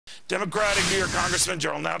Democratic New York Congressman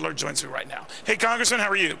Gerald Nadler joins me right now. Hey, Congressman, how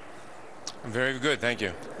are you? I'm very good, thank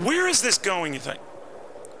you. Where is this going, you think?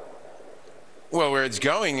 Well, where it's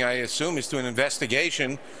going, I assume, is to an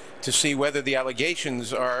investigation to see whether the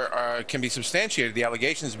allegations can be substantiated. The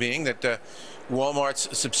allegations being that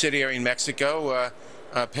Walmart's subsidiary in Mexico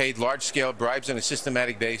paid large-scale bribes on a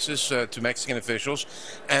systematic basis to Mexican officials,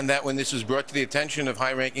 and that when this was brought to the attention of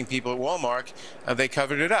high-ranking people at Walmart, they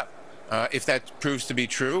covered it up. If that proves to be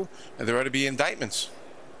true, there ought to be indictments.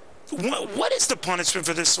 What is the punishment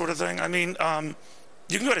for this sort of thing? I mean,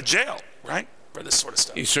 you can go to jail, right, for this sort of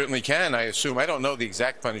stuff? You certainly can, I assume. I don't know the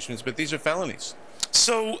exact punishments, but these are felonies.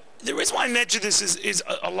 So the reason why I mention this is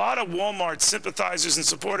a lot of Walmart sympathizers and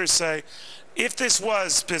supporters say, if this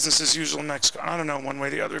was business as usual in Mexico, I don't know one way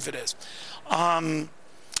or the other if it is,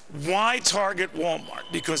 why target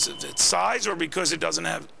Walmart? Because of its size or because it doesn't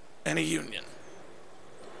have any union?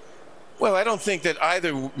 Well, I don't think that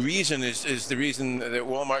either reason is the reason that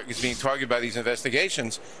Walmart is being targeted by these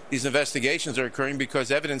investigations. These investigations are occurring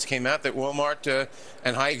because evidence came out that Walmart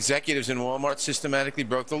and high executives in Walmart systematically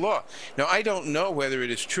broke the law. Now, I don't know whether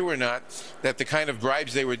it is true or not that the kind of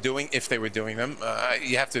bribes they were doing, if they were doing them,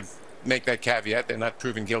 you have to make that caveat, they're not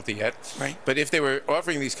proven guilty yet. Right. But if they were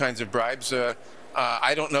offering these kinds of bribes,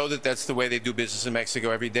 I don't know that that's the way they do business in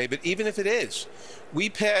Mexico every day, but even if it is, we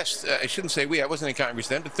passed, I shouldn't say we, I wasn't in Congress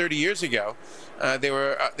then, but 30 years ago,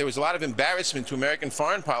 there was a lot of embarrassment to American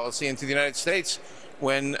foreign policy and to the United States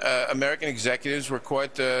when American executives were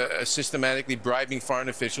caught systematically bribing foreign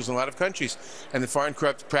officials in a lot of countries. And the Foreign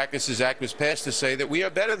Corrupt Practices Act was passed to say that we are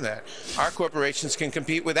better than that. Our corporations can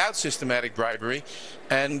compete without systematic bribery.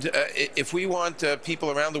 And if we want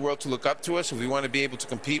people around the world to look up to us, if we want to be able to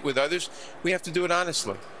compete with others, we have to do it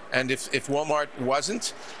honestly. And if Walmart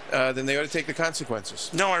wasn't, then they ought to take the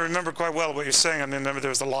consequences. No, I remember quite well what you're saying. I mean, remember there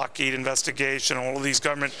was the Lockheed investigation, all of these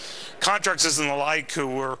government contractors and the like who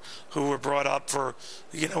were brought up for,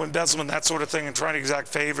 you know, embezzlement, that sort of thing, and trying to exact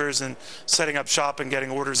favors and setting up shop and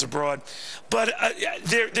getting orders abroad. But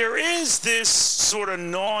there is this sort of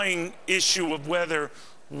gnawing issue of whether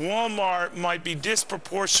Walmart might be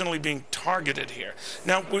disproportionately being targeted here.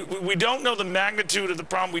 Now, we don't know the magnitude of the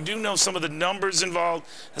problem. We do know some of the numbers involved,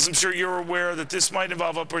 as I'm sure you're aware, that this might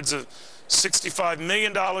involve upwards of $65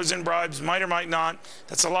 million in bribes, might or might not.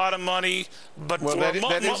 That's a lot of money. But well, that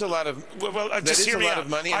is a lot of just hear me out.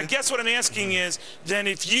 Money. I guess what I'm asking is, then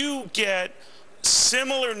if you get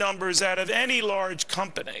similar numbers out of any large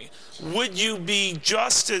company, would you be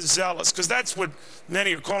just as zealous? Because that's what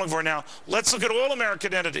many are calling for now. Let's look at all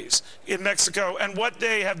American entities in Mexico and what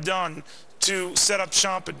they have done to set up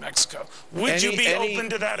shop in Mexico. Would you be open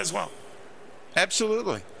to that as well?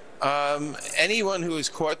 Absolutely. Anyone who is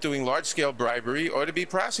caught doing large-scale bribery ought to be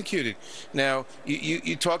prosecuted. Now,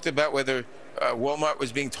 you talked about whether Walmart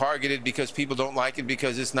was being targeted because people don't like it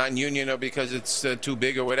because it's non-union or because it's too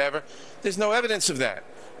big or whatever. There's no evidence of that.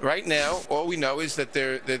 Right now, all we know is that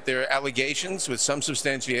there are allegations with some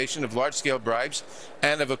substantiation of large-scale bribes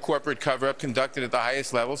and of a corporate cover-up conducted at the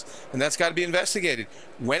highest levels, and that's got to be investigated.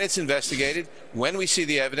 When it's investigated, when we see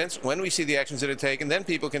the evidence, when we see the actions that are taken, then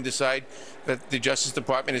people can decide that the Justice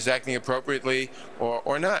Department is acting appropriately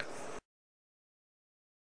or not.